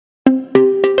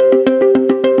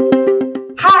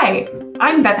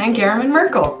I'm Beth Ann Garriman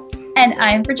Merkel. And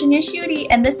I'm Virginia Schutte,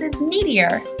 and this is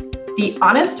Meteor, the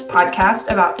honest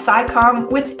podcast about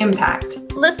SciComm with impact.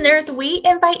 Listeners, we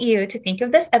invite you to think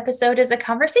of this episode as a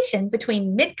conversation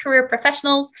between mid-career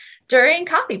professionals during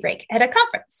coffee break at a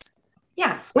conference.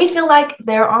 Yes, we feel like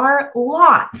there are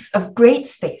lots of great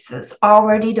spaces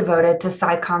already devoted to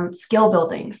SciComm skill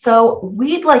building. So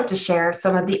we'd like to share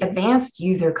some of the advanced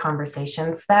user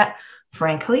conversations that,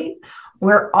 frankly,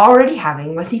 we're already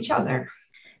having with each other.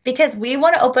 Because we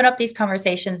want to open up these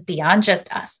conversations beyond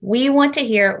just us. We want to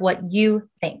hear what you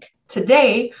think.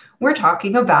 Today, we're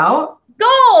talking about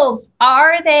goals.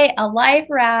 Are they a life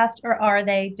raft or are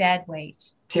they dead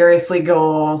weight? Seriously,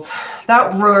 goals.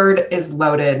 That word is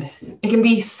loaded. It can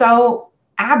be so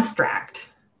abstract.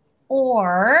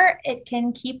 Or it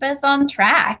can keep us on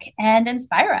track and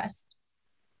inspire us.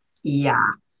 Yeah,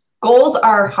 goals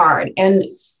are hard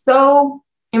and so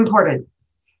important.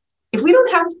 If we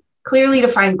don't have clearly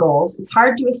defined goals, it's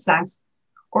hard to assess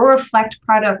or reflect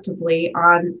productively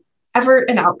on effort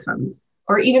and outcomes,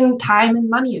 or even time and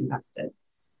money invested.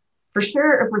 For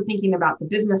sure, if we're thinking about the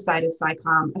business side of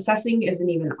SciComm, assessing isn't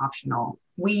even optional.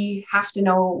 We have to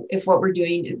know if what we're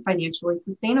doing is financially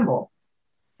sustainable.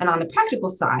 And on the practical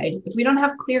side, if we don't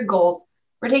have clear goals,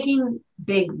 we're taking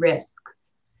big risks.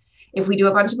 If we do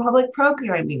a bunch of public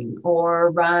programming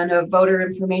or run a voter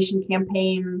information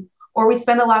campaign, or we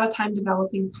spend a lot of time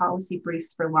developing policy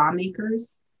briefs for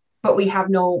lawmakers, but we have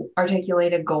no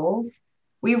articulated goals,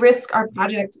 we risk our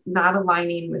project not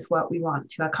aligning with what we want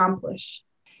to accomplish.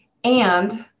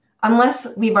 And unless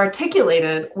we've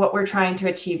articulated what we're trying to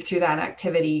achieve through that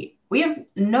activity, we have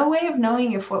no way of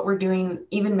knowing if what we're doing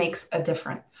even makes a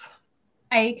difference.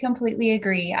 I completely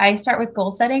agree. I start with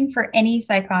goal setting for any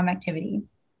SciComm activity.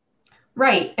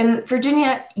 Right. And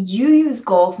Virginia, you use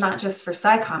goals not just for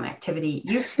SciComm activity.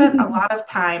 You've spent a lot of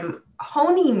time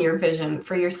honing your vision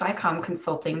for your SciComm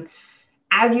consulting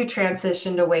as you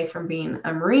transitioned away from being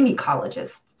a marine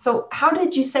ecologist. So how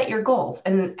did you set your goals,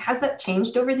 and has that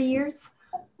changed over the years?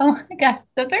 Oh my gosh,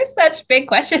 those are such big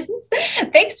questions.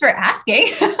 Thanks for asking.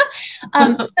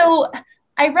 So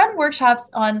I run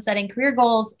workshops on setting career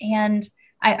goals, and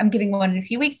I'm giving one in a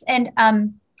few weeks. And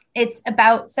it's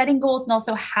about setting goals and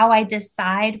also how I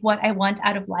decide what I want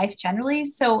out of life generally.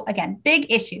 So again,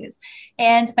 big issues.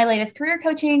 And my latest career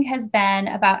coaching has been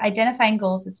about identifying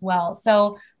goals as well.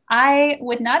 So I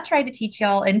would not try to teach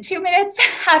y'all in 2 minutes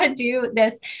how to do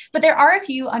this, but there are a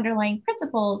few underlying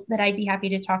principles that I'd be happy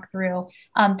to talk through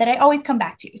that I always come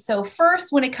back to. So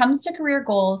first, when it comes to career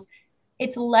goals,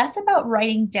 it's less about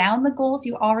writing down the goals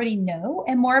you already know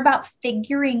and more about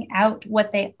figuring out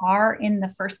what they are in the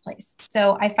first place.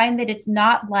 So I find that it's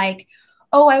not like,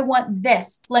 oh, I want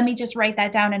this. Let me just write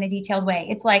that down in a detailed way.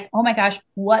 It's like, oh my gosh,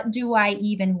 what do I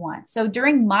even want? So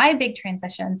during my big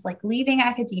transitions, like leaving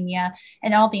academia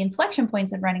and all the inflection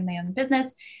points of running my own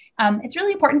business, it's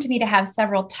really important to me to have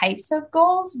several types of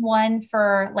goals, one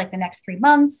for like the next 3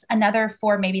 months, another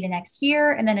for maybe the next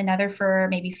year, and then another for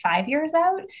maybe 5 years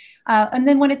out. And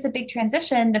then when it's a big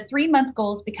transition, the 3-month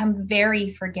goals become very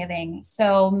forgiving.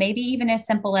 So maybe even as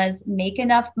simple as make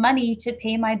enough money to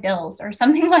pay my bills or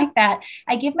something like that.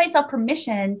 I give myself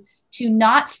permission to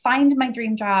not find my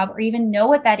dream job or even know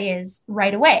what that is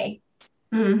right away.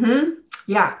 Mm-hmm.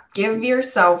 Yeah, give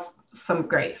yourself some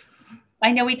grace.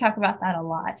 I know we talk about that a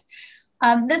lot.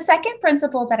 The second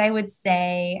principle that I would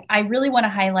say I really want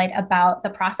to highlight about the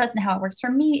process and how it works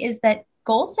for me is that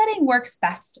goal setting works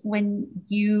best when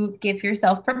you give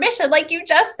yourself permission, like you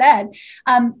just said.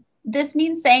 This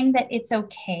means saying that it's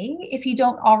okay if you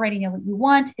don't already know what you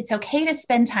want. It's okay to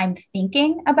spend time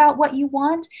thinking about what you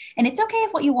want. And it's okay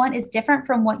if what you want is different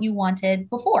from what you wanted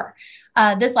before.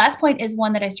 This last point is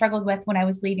one that I struggled with when I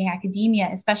was leaving academia,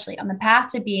 especially on the path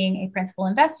to being a principal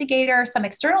investigator. Some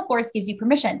external force gives you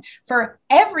permission for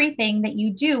everything that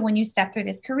you do when you step through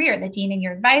this career. The dean and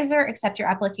your advisor accept your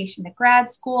application to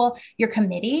grad school. Your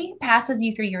committee passes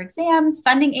you through your exams.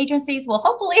 Funding agencies will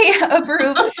hopefully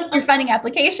approve your funding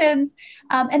applications.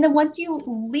 And then once you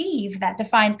leave that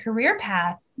defined career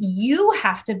path, you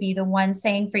have to be the one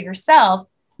saying for yourself,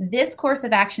 this course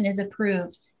of action is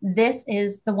approved. This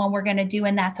is the one we're going to do,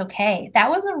 and that's okay.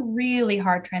 That was a really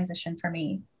hard transition for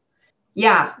me.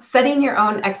 Yeah, setting your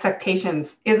own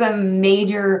expectations is a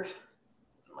major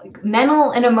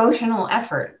mental and emotional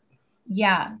effort.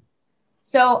 Yeah.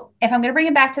 So if I'm going to bring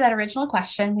it back to that original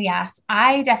question we asked,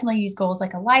 I definitely use goals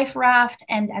like a life raft.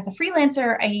 And as a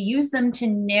freelancer, I use them to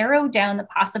narrow down the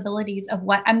possibilities of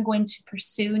what I'm going to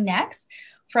pursue next,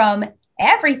 from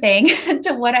everything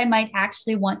to what I might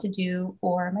actually want to do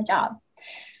for my job.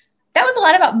 that was a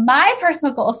lot about my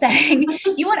personal goal setting.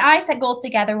 You and I set goals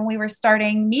together when we were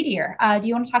starting Meteor. Do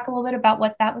you want to talk a little bit about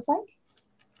what that was like?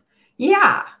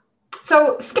 Yeah.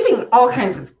 So, skipping all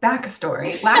kinds of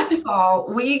backstory, last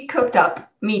fall we cooked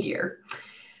up Meteor.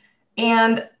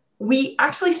 And we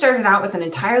actually started out with an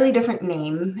entirely different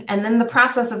name. And then the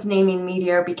process of naming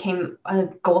Meteor became a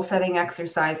goal setting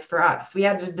exercise for us. We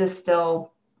had to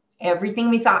distill everything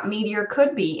we thought Meteor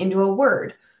could be into a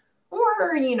word,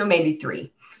 or, maybe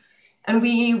three. And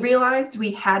we realized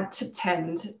we had to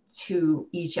tend to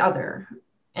each other.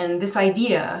 And this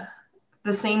idea,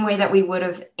 the same way that we would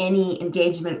of any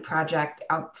engagement project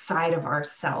outside of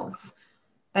ourselves.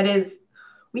 That is,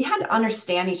 we had to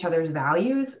understand each other's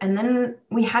values, and then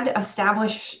we had to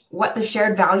establish what the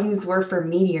shared values were for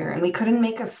Meteor, and we couldn't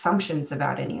make assumptions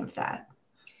about any of that.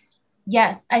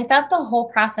 Yes, I thought the whole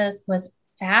process was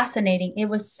fascinating. It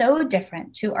was so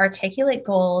different to articulate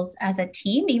goals as a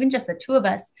team, even just the two of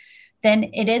us, than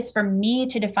it is for me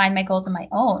to define my goals on my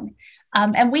own.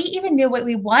 And we even knew what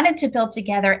we wanted to build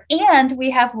together, and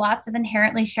we have lots of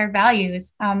inherently shared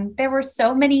values. There were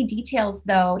so many details,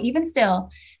 though, even still,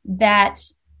 that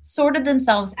sorted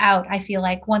themselves out, I feel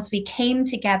like, once we came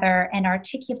together and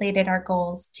articulated our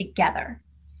goals together.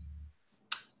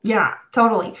 Yeah,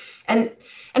 totally. And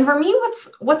for me,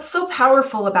 what's so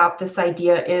powerful about this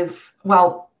idea is,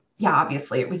 well, yeah,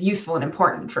 obviously it was useful and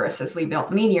important for us as we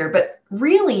built Meteor, but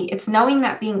really it's knowing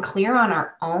that being clear on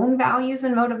our own values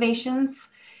and motivations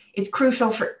is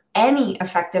crucial for any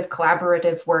effective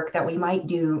collaborative work that we might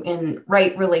do in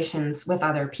right relations with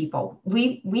other people.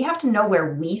 We have to know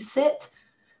where we sit,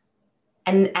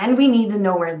 and we need to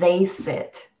know where they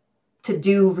sit to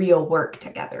do real work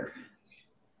together.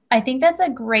 I think that's a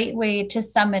great way to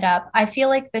sum it up. I feel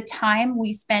like the time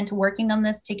we spent working on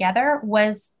this together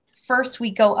was first we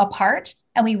go apart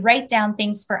and we write down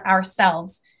things for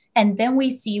ourselves. And then we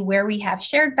see where we have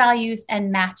shared values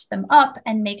and match them up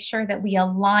and make sure that we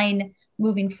align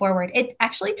moving forward. It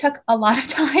actually took a lot of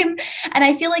time. And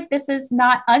I feel like this is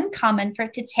not uncommon for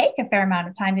it to take a fair amount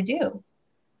of time to do.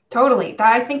 Totally.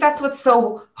 I think that's what's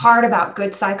so hard about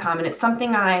good SciComm. And it's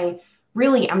something I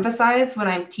really emphasize when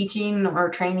I'm teaching or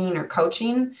training or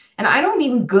coaching. And I don't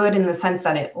mean good in the sense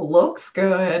that it looks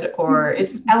good or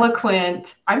it's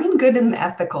eloquent. I mean good in the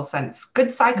ethical sense.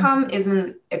 Good SciComm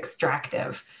isn't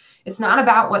extractive. It's not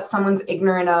about what someone's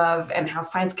ignorant of and how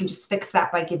science can just fix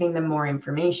that by giving them more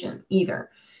information either.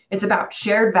 It's about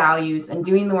shared values and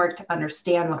doing the work to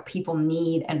understand what people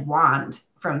need and want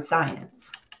from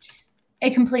science. I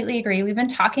completely agree. We've been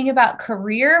talking about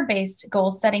career-based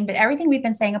goal setting, but everything we've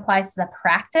been saying applies to the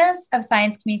practice of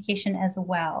science communication as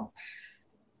well.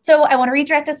 So I want to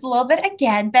redirect us a little bit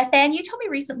again. Beth Ann, you told me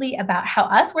recently about how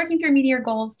us working through Meteor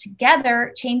goals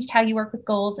together changed how you work with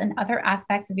goals and other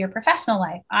aspects of your professional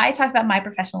life. I talked about my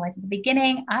professional life at the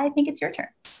beginning. I think it's your turn.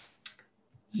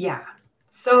 Yeah.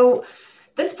 So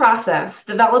this process,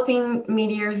 developing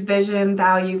Meteor's vision,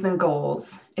 values, and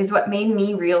goals, is what made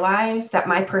me realize that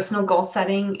my personal goal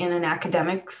setting in an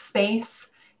academic space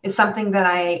is something that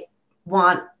I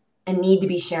want and need to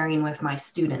be sharing with my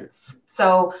students.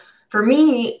 So for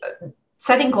me,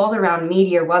 setting goals around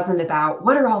Meteor wasn't about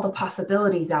what are all the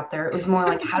possibilities out there. It was more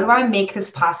like, how do I make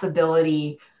this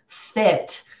possibility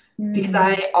fit? Because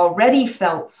I already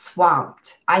felt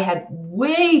swamped. I had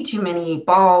way too many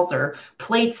balls or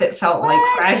plates. It felt like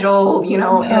fragile,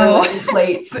 airline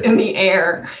plates in the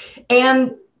air.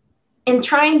 And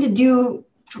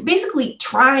basically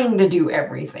trying to do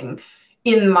everything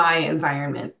in my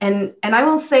environment. And I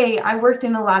will say I worked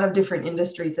in a lot of different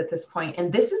industries at this point,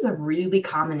 and this is a really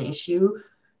common issue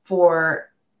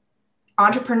for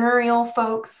entrepreneurial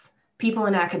folks, people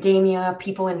in academia,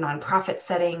 people in nonprofit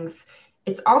settings.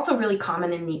 It's also really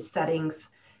common in these settings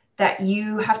that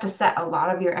you have to set a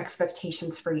lot of your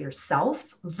expectations for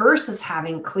yourself versus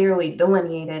having clearly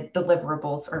delineated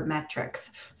deliverables or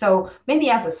metrics. So maybe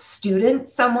as a student,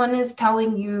 someone is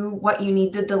telling you what you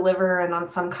need to deliver and on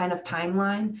some kind of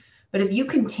timeline. But if you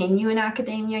continue in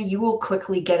academia, you will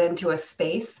quickly get into a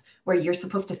space where you're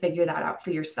supposed to figure that out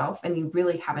for yourself, and you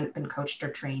really haven't been coached or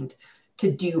trained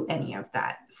to do any of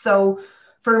that. So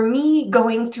for me,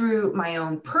 going through my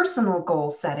own personal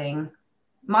goal setting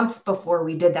months before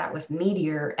we did that with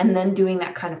Meteor, and then doing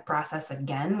that kind of process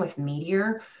again with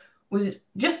Meteor, was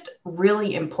just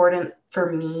really important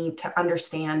for me to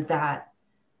understand that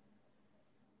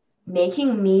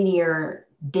making Meteor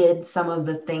did some of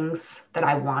the things that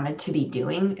I wanted to be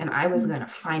doing, and I was going to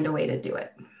find a way to do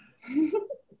it.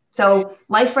 So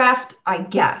life raft, I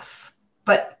guess,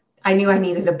 but I knew I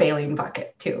needed a bailing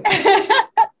bucket too. I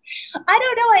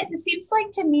don't know. It seems like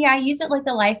to me, I use it like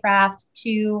a life raft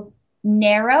to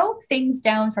narrow things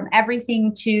down from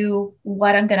everything to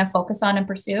what I'm going to focus on and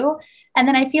pursue. And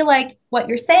then I feel like what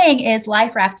you're saying is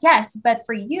life raft, yes, but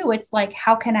for you, it's like,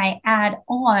 how can I add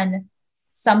on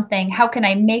something? How can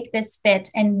I make this fit?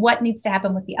 And what needs to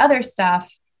happen with the other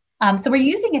stuff? So we're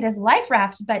using it as life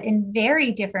raft, but in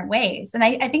very different ways. And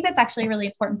I think that's actually a really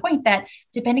important point that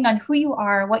depending on who you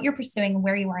are, what you're pursuing, and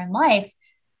where you are in life,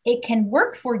 it can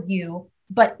work for you,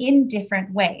 but in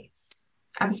different ways.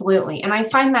 Absolutely. And I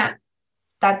find that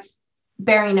that's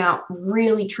bearing out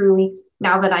really truly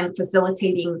now that I'm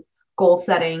facilitating goal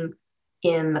setting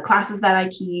in the classes that I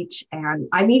teach. And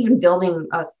I'm even building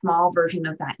a small version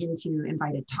of that into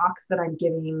invited talks that I'm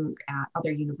giving at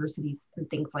other universities and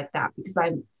things like that, because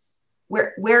I'm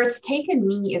where it's taken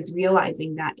me is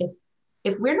realizing that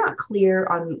if we're not clear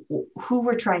on who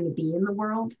we're trying to be in the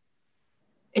world,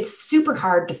 it's super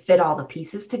hard to fit all the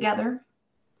pieces together.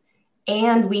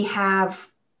 And we have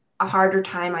a harder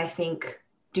time, I think,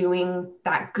 doing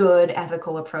that good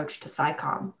ethical approach to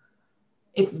SciComm.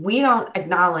 If we don't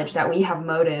acknowledge that we have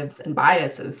motives and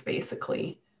biases,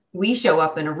 basically, we show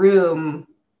up in a room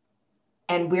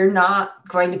and we're not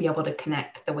going to be able to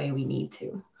connect the way we need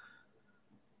to.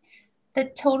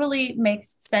 That totally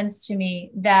makes sense to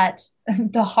me that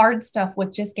the hard stuff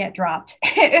would just get dropped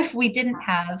if we didn't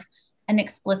have an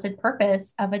explicit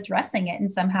purpose of addressing it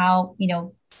and somehow,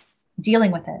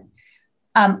 dealing with it.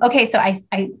 Okay, so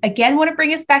I again want to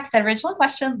bring us back to that original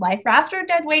question, life raft or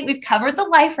dead weight. We've covered the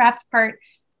life raft part.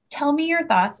 Tell me your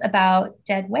thoughts about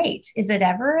dead weight. Is it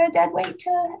ever a dead weight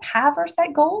to have or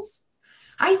set goals?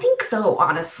 I think so,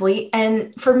 honestly.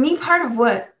 And for me, part of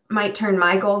what might turn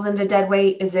my goals into dead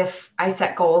weight is if I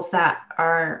set goals that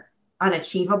are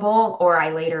unachievable, or I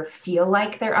later feel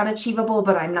like they're unachievable,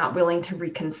 but I'm not willing to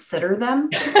reconsider them.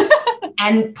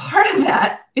 And part of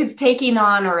that is taking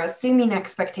on or assuming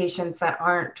expectations that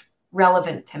aren't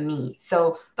relevant to me.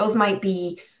 So those might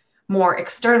be more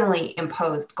externally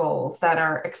imposed goals that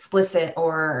are explicit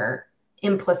or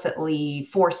implicitly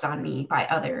forced on me by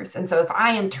others. And so if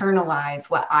I internalize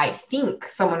what I think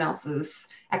someone else's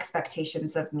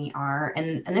expectations of me are,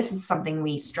 and this is something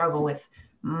we struggle with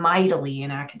mightily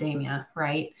in academia,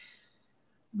 right?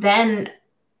 Then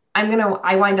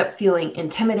I wind up feeling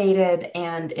intimidated,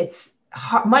 and it's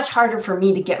much harder for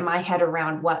me to get my head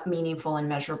around what meaningful and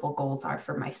measurable goals are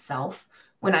for myself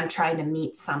when I'm trying to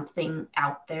meet something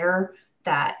out there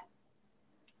that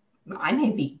I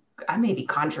may be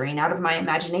conjuring out of my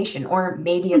imagination, or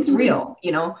maybe it's real.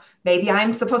 Maybe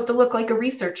I'm supposed to look like a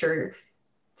researcher,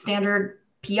 standard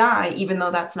PI, even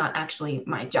though that's not actually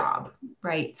my job,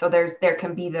 right? So there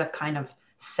can be the kind of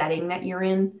setting that you're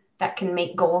in that can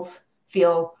make goals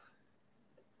feel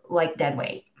like dead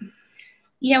weight.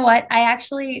 You know what? I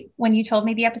actually, when you told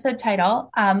me the episode title,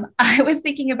 I was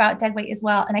thinking about dead weight as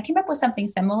well. And I came up with something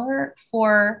similar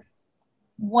for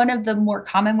one of the more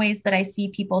common ways that I see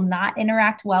people not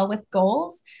interact well with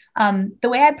goals. The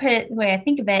way I put it, the way I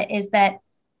think of it is that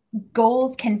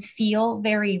goals can feel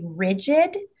very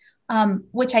rigid,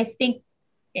 which I think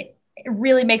it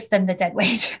really makes them the dead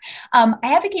weight. I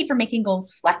advocate for making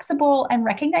goals flexible and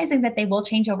recognizing that they will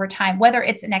change over time, whether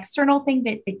it's an external thing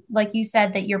that, like you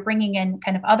said, that you're bringing in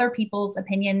kind of other people's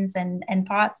opinions and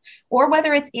thoughts, or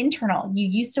whether it's internal. You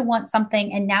used to want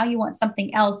something and now you want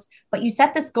something else, but you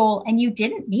set this goal and you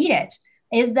didn't meet it.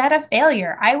 Is that a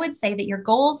failure? I would say that your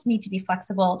goals need to be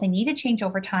flexible. They need to change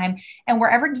over time. And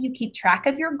wherever you keep track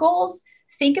of your goals,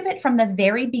 think of it from the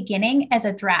very beginning as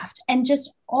a draft, and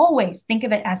just always think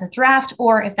of it as a draft,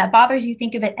 or if that bothers you,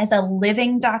 think of it as a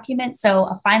living document. So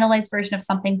a finalized version of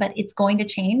something, but it's going to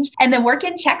change. And then work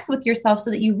in checks with yourself so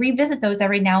that you revisit those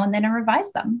every now and then and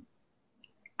revise them.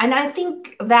 And I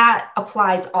think that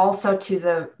applies also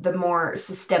to the more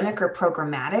systemic or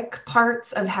programmatic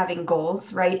parts of having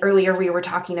goals, right? Earlier, we were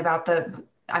talking about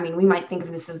we might think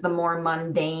of this as the more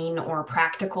mundane or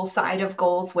practical side of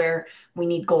goals, where we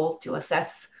need goals to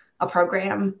assess a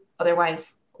program.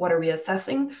 Otherwise, what are we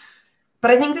assessing?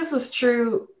 But I think this is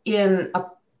true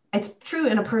it's true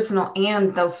in a personal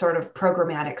and those sort of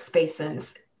programmatic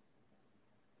spaces.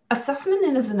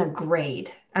 Assessment isn't a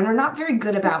grade, and we're not very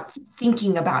good about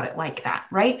thinking about it like that,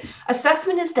 right?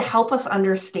 Assessment is to help us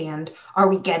understand, are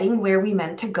we getting where we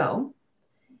meant to go?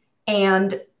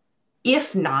 And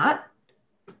if not,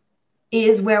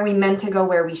 is where we meant to go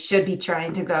where we should be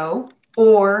trying to go?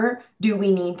 Or do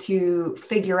we need to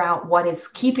figure out what is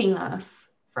keeping us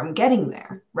from getting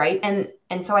there, right? And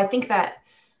so I think that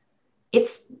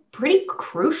it's pretty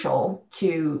crucial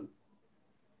to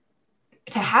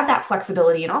have that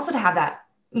flexibility, and also to have that,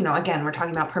 again, we're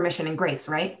talking about permission and grace,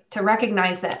 right? To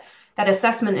recognize that that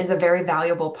assessment is a very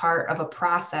valuable part of a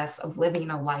process of living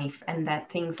a life, and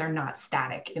that things are not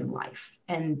static in life.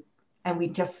 And we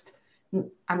just,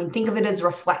 I mean, think of it as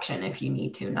reflection if you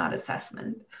need to, not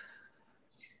assessment.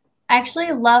 I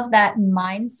actually love that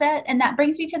mindset. And that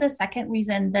brings me to the second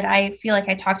reason that I feel like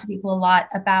I talk to people a lot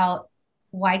about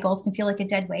why goals can feel like a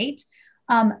dead weight.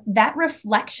 That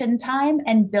reflection time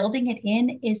and building it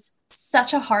in is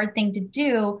such a hard thing to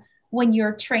do when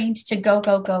you're trained to go,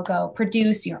 go, go, go,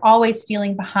 produce, you're always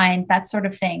feeling behind, that sort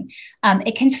of thing.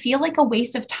 It can feel like a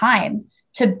waste of time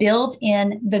to build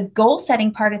in the goal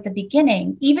setting part at the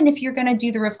beginning, even if you're going to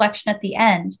do the reflection at the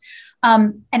end.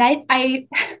 And I,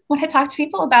 when I talk to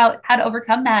people about how to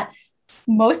overcome that,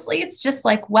 mostly it's just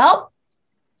like, well,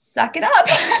 suck it up.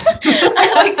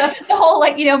 I like the whole,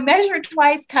 like, measure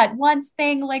twice, cut once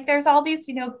thing. Like there's all these,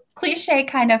 cliche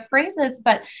kind of phrases,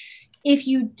 but if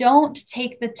you don't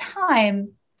take the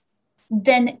time,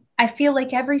 then I feel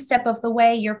like every step of the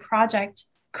way your project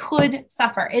could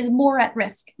suffer, is more at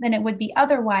risk than it would be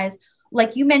otherwise.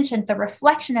 Like you mentioned, the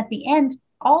reflection at the end,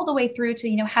 all the way through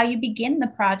to, how you begin the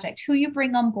project, who you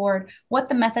bring on board, what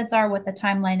the methods are, what the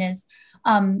timeline is.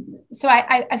 So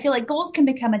I feel like goals can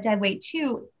become a dead weight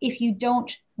too if you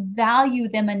don't value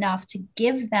them enough to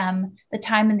give them the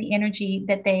time and the energy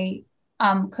that they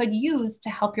could use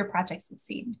to help your project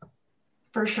succeed.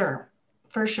 For sure.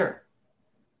 For sure.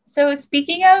 So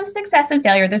speaking of success and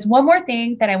failure, there's one more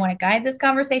thing that I want to guide this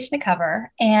conversation to cover,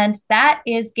 and that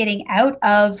is getting out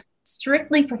of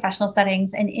strictly professional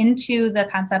settings and into the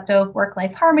concept of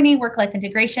work-life harmony, work-life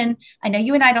integration. I know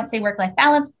you and I don't say work-life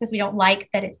balance because we don't like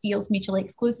that it feels mutually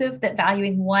exclusive, that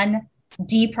valuing one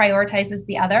deprioritizes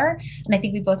the other. And I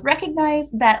think we both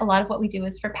recognize that a lot of what we do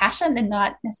is for passion and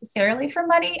not necessarily for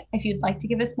money. If you'd like to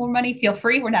give us more money, feel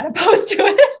free. We're not opposed to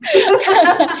it.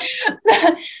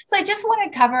 So I just want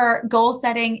to cover goal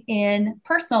setting in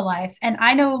personal life. And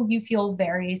I know you feel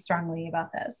very strongly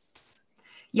about this.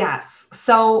 Yes.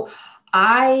 So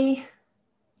I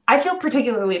feel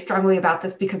particularly strongly about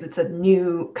this because it's a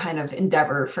new kind of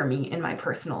endeavor for me in my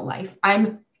personal life.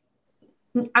 I'm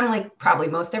like probably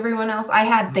most everyone else. I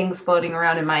had things floating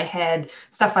around in my head,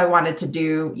 stuff I wanted to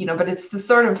do, but it's the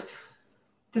sort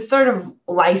of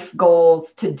life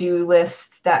goals to-do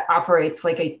list that operates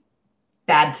like a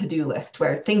bad to-do list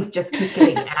where things just keep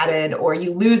getting added, or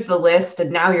you lose the list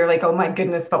and now you're like, oh my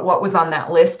goodness, but what was on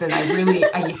that list? And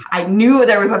I knew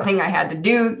there was a thing I had to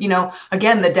do,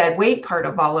 again, the dead weight part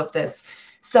of all of this.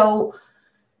 So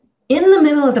in the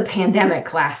middle of the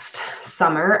pandemic last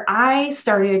summer, I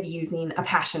started using a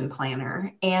passion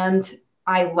planner and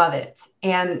I love it.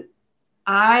 And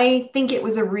I think it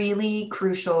was a really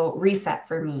crucial reset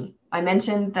for me. I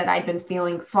mentioned that I'd been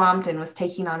feeling swamped and was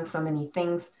taking on so many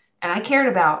things, and I cared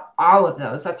about all of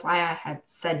those. That's why I had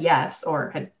said yes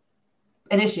or had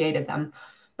initiated them,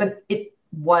 but it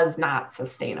was not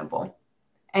sustainable.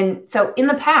 And so in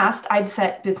the past, I'd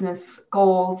set business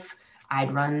goals.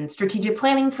 I'd run strategic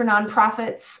planning for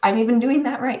nonprofits. I'm even doing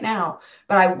that right now,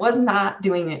 but I was not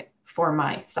doing it for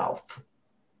myself.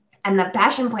 And the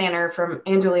passion planner from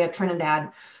Angelia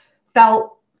Trinidad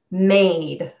felt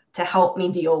made to help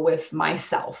me deal with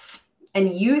myself.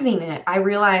 And using it, I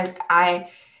realized I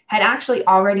had actually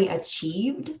already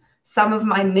achieved some of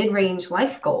my mid-range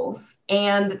life goals,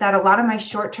 and that a lot of my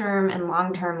short-term and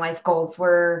long-term life goals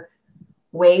were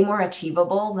way more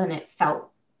achievable than it felt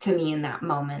to me in that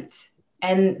moment.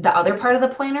 And the other part of the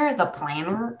planner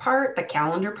part, the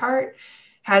calendar part,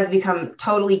 has become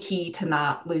totally key to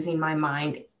not losing my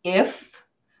mind if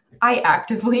I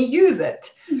actively use it.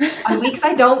 On weeks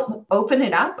I don't open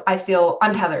it up, I feel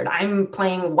untethered. I'm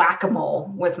playing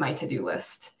whack-a-mole with my to-do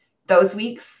list. Those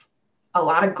weeks, a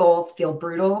lot of goals feel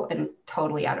brutal and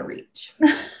totally out of reach.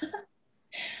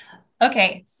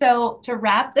 Okay, so to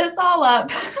wrap this all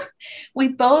up, we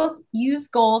both use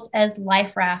goals as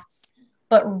life rafts,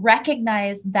 but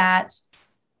recognize that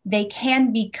they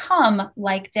can become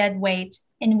like dead weight.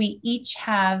 And we each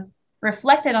have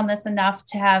reflected on this enough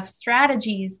to have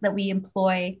strategies that we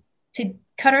employ to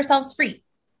cut ourselves free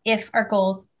if our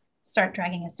goals start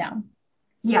dragging us down.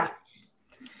 Yeah.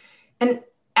 And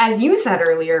as you said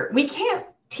earlier, we can't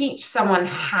teach someone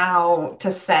how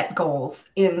to set goals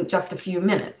in just a few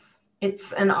minutes.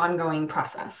 It's an ongoing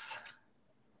process.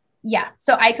 Yeah,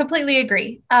 so I completely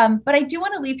agree. But I do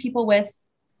want to leave people with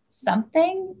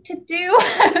something to do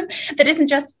that isn't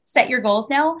just set your goals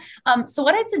now. So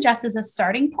what I'd suggest as a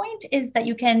starting point is that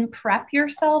you can prep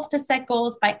yourself to set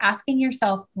goals by asking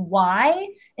yourself why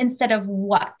instead of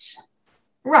what.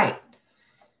 Right.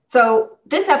 So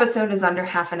this episode is under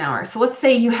half an hour. So let's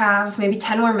say you have maybe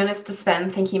 10 more minutes to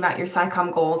spend thinking about your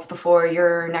SciComm goals before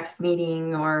your next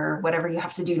meeting or whatever you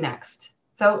have to do next.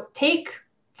 So take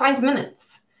 5 minutes.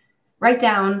 Write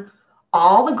down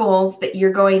all the goals that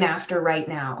you're going after right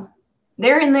now.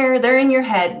 They're in there, they're in your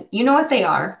head. You know what they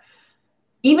are.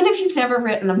 Even if you've never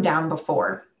written them down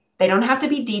before, they don't have to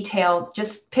be detailed.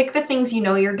 Just pick the things you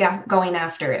know you're going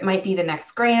after. It might be the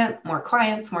next grant, more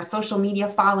clients, more social media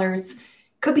followers.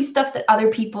 Could be stuff that other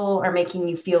people are making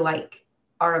you feel like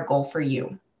are a goal for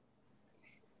you.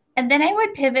 And then I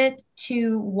would pivot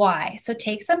to why. So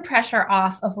take some pressure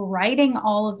off of writing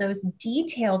all of those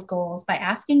detailed goals by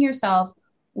asking yourself,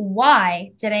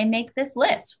 why did I make this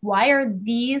list? Why are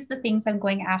these the things I'm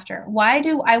going after? Why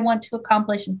do I want to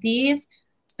accomplish these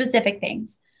specific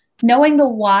things? Knowing the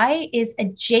why is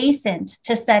adjacent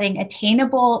to setting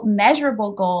attainable,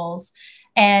 measurable goals,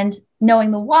 and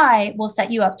knowing the why will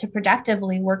set you up to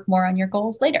productively work more on your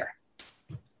goals later.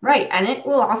 Right. And it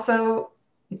will also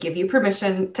give you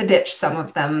permission to ditch some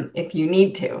of them if you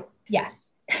need to.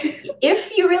 Yes.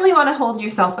 If you really want to hold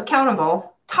yourself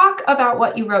accountable, talk about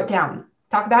what you wrote down.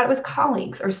 Talk about it with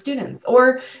colleagues or students,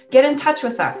 or get in touch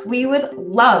with us. We would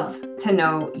love to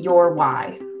know your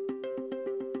why.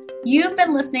 You've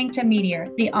been listening to Meteor,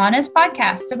 the honest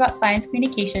podcast about science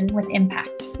communication with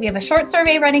impact. We have a short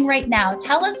survey running right now.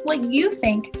 Tell us what you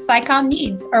think SciComm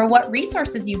needs or what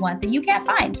resources you want that you can't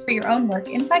find for your own work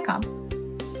in SciComm.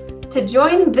 To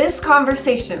join this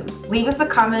conversation, leave us a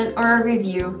comment or a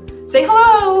review. Say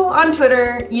hello on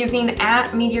Twitter using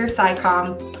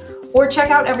 @MeteorSciComm, or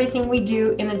check out everything we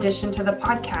do in addition to the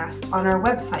podcast on our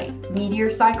website,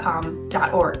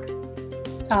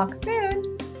 meteorscicomm.org. Talk soon.